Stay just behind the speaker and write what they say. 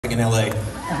in LA.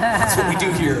 That's what we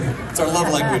do here. It's our love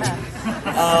language.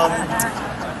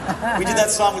 We did that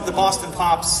song with the Boston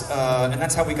Pops, and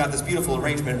that's how we got this beautiful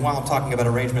arrangement. And while I'm talking about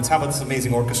arrangements, how about this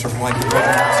amazing orchestra from like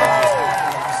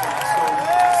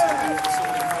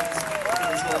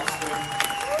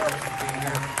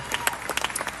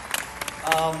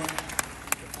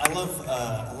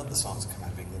I love the songs that come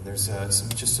out of England. There's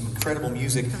just some incredible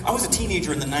music. I was a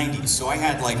teenager in the 90s, so I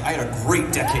had a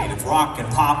great decade of rock and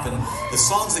pop, and the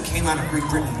songs that came out of Great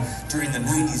Britain during the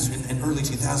 90s and early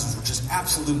 2000s were just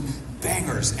absolute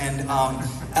bangers. And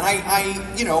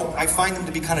I find them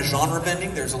to be kind of genre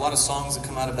bending. There's a lot of songs that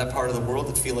come out of that part of the world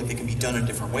that feel like they can be done in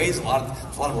different ways. A lot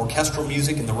of orchestral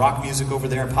music and the rock music over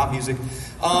there, and pop music.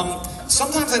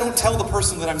 Sometimes I don't tell the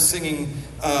person that I'm singing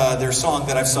their song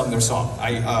that I've sung their song.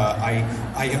 I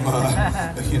am,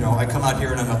 I come out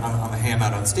here and I'm a ham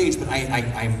out on stage, but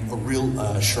I'm a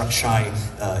real shy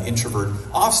introvert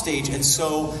off stage, and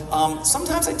so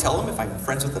sometimes I tell them if I'm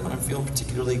friends with them and I'm feeling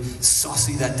particularly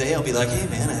saucy that day, I'll be like, hey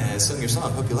man, I sung your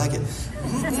song, hope you like it.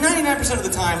 99% of the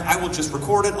time, I will just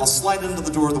record it, I'll slide it into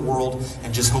the door of the world,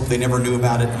 and just hope they never knew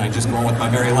about it, and I just go on with my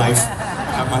merry life,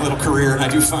 have my little career, and I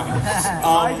do fine.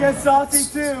 I get saucy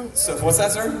too. So, what's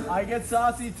that, sir? I get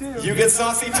saucy too. You get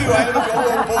saucy too. I didn't go,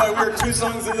 oh boy, we're 2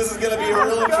 songs and this is going to be a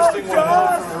real interesting one.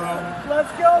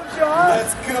 Let's go, John.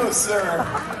 Let's go, sir.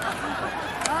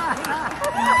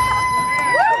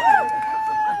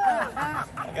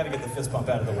 I got to get the fist bump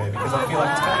out of the way because I feel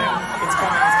like it's coming. It's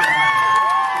coming.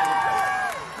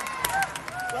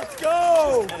 Let's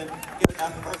go. Get it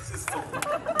out of our system.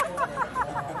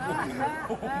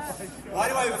 Why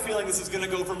do I have a feeling this is going to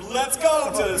go from let's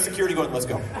go to security going, let's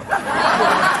go?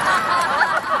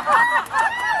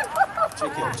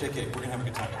 JK, we're going to have a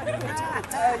good time.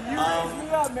 Hey, you raised me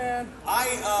up, man.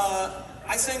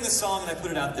 I sang this song and I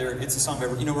put it out there. It's a song by,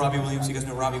 you know Robbie Williams? You guys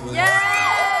know Robbie Williams?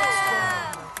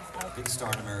 Yeah! Big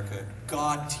star in America.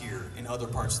 God tier in other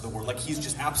parts of the world. Like he's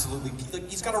just absolutely,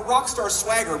 he's got a rock star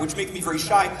swagger, which makes me very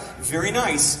shy. Very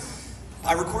nice.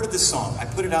 I recorded this song. I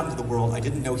put it out into the world. I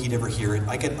didn't know he'd ever hear it.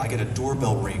 I get a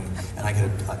doorbell ring, and I get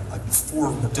a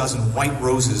 4 dozen white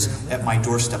roses at my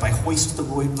doorstep. I hoist the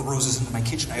roses into my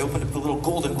kitchen. I opened up the little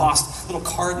gold embossed little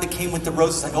card that came with the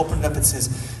roses. I opened it up. It says,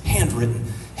 handwritten,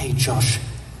 "Hey Josh,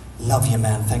 love you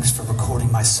man. Thanks for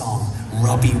recording my song.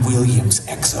 Robbie Williams,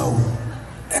 XO.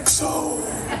 XO."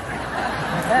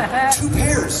 2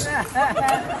 pairs.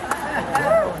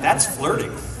 That's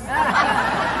flirting.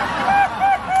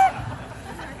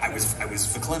 I was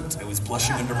verklempt. I was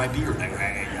blushing under my beard.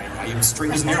 I am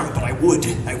straight as an arrow, but I would.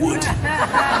 He's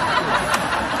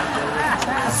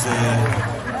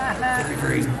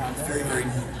very,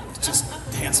 just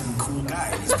handsome, cool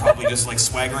guy. He's probably just like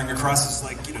swaggering across his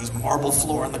his marble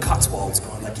floor on the Cotswolds,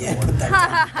 going like, yeah, put that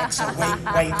down. XO,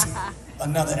 wait,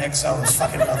 another XO.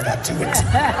 Fucking love that. Do it.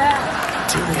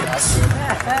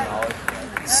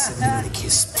 Send me the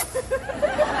kiss.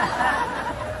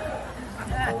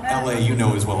 LA, you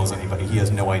know as well as anybody, he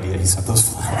has no idea he sent those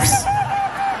flowers.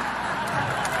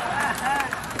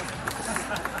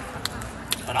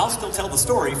 But I'll still tell the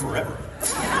story forever.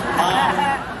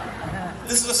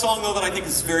 This is a song, though, that I think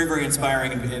is very, very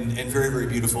inspiring and very, very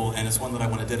beautiful, and it's one that I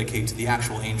want to dedicate to the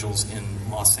actual angels in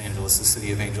Los Angeles, the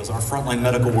city of angels, our frontline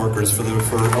medical workers, for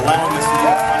allowing us to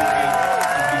congregate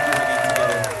and be here again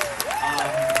together.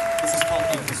 This is called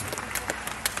Angels.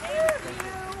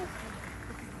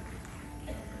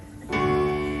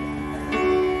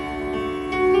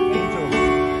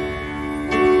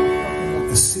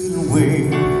 The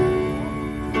silhouette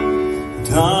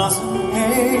does an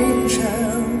angel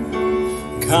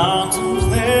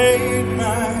contemplate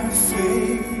my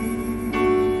fate?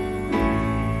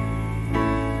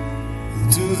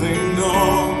 Do they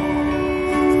know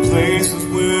the places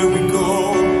where we go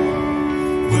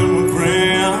when we're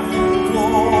grand and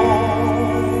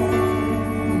gone?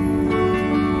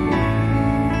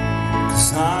 'Cause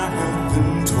I have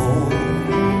been told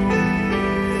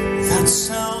that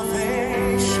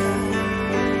salvation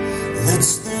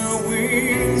lets